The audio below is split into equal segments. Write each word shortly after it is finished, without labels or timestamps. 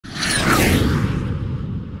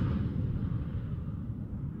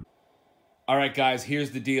All right, guys,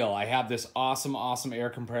 here's the deal. I have this awesome air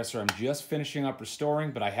compressor. I'm just finishing up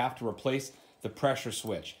restoring, but I have to replace the pressure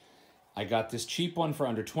switch. I got this cheap one for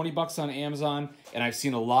under 20 bucks on Amazon, and I've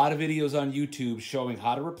seen a lot of videos on YouTube showing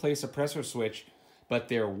how to replace a pressure switch, but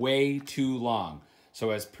they're way too long. So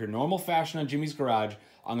as per normal fashion on Jimmy's Garage,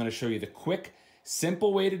 I'm gonna show you the quick,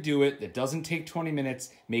 simple way to do it that doesn't take 20 minutes,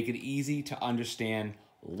 make it easy to understand.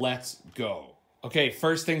 Let's go. Okay,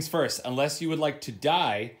 first things first, unless you would like to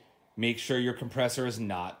die, make sure your compressor is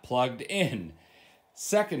not plugged in.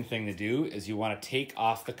 Second thing to do is you want to take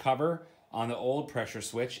off the cover on the old pressure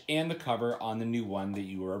switch and the cover on the new one that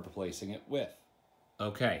you are replacing it with.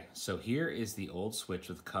 Okay, so here is the old switch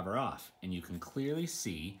with the cover off, and you can clearly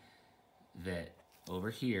see that over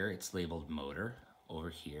here it's labeled motor, over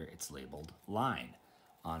here it's labeled line.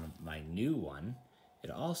 On my new one, it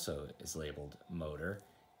also is labeled motor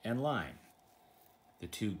and line. The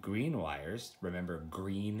two green wires, remember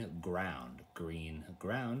green ground,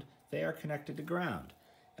 they are connected to ground.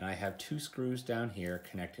 And I have two screws down here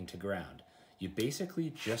connecting to ground. You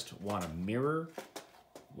basically just want to mirror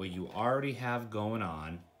what you already have going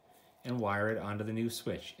on and wire it onto the new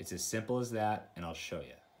switch. It's as simple as that, and I'll show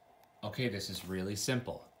you. Okay, this is really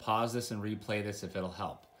simple. Pause this and replay this if it'll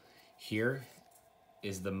help. Here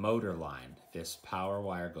is the motor line. This power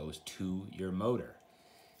wire goes to your motor.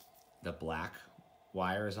 The black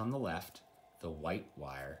wire is on the left, the white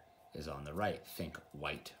wire is on the right. Think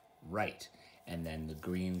white right. And then the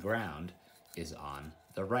green ground is on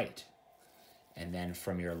the right. And then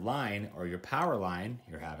from your line or your power line,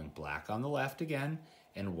 you're having black on the left again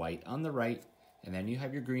and white on the right. And then you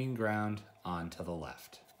have your green ground on to the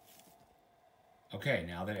left. Okay,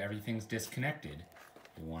 now that everything's disconnected,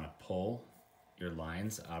 you want to pull your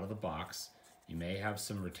lines out of the box. You may have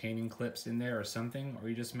some retaining clips in there or something, or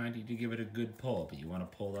you just might need to give it a good pull, but you want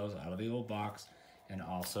to pull those out of the old box and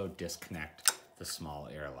also disconnect the small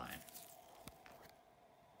air line.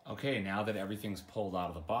 Okay, now that everything's pulled out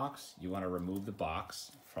of the box, you want to remove the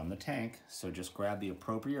box from the tank, so just grab the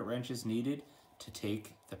appropriate wrenches needed to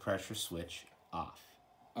take the pressure switch off.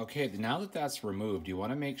 Okay, now that that's removed, you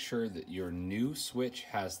want to make sure that your new switch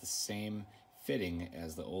has the same fitting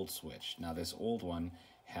as the old switch. Now this old one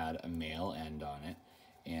had a male end on it,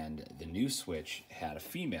 and the new switch had a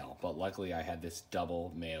female, but luckily I had this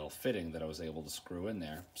double male fitting that I was able to screw in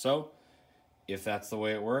there. So if that's the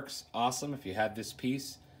way it works, awesome. If you had this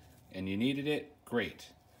piece and you needed it, great.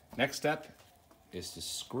 Next step is to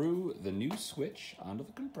screw the new switch onto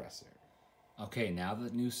the compressor. Okay, now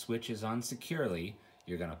that the new switch is on securely,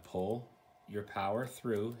 you're gonna pull your power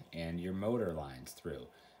through and your motor lines through.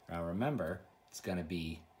 Now remember, it's gonna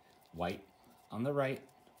be white on the right,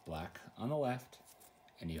 black on the left,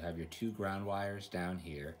 and you have your two ground wires down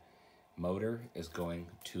here. Motor is going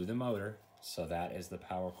to the motor, so that is the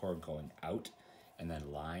power cord going out, and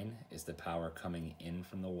then line is the power coming in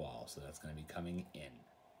from the wall, so that's going to be coming in.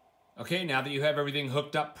 Okay, now that you have everything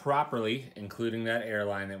hooked up properly, including that air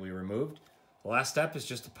line that we removed, the last step is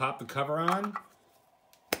just to pop the cover on,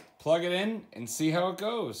 plug it in, and see how it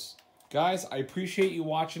goes. Guys, I appreciate you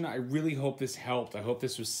watching. I really hope this helped. I hope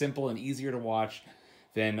this was simple and easier to watch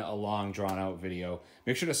than a long drawn-out video.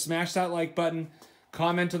 Make sure to smash that like button,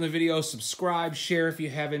 comment on the video, subscribe, share if you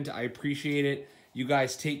haven't. I appreciate it. You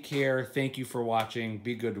guys take care. Thank you for watching.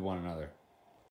 Be good to one another.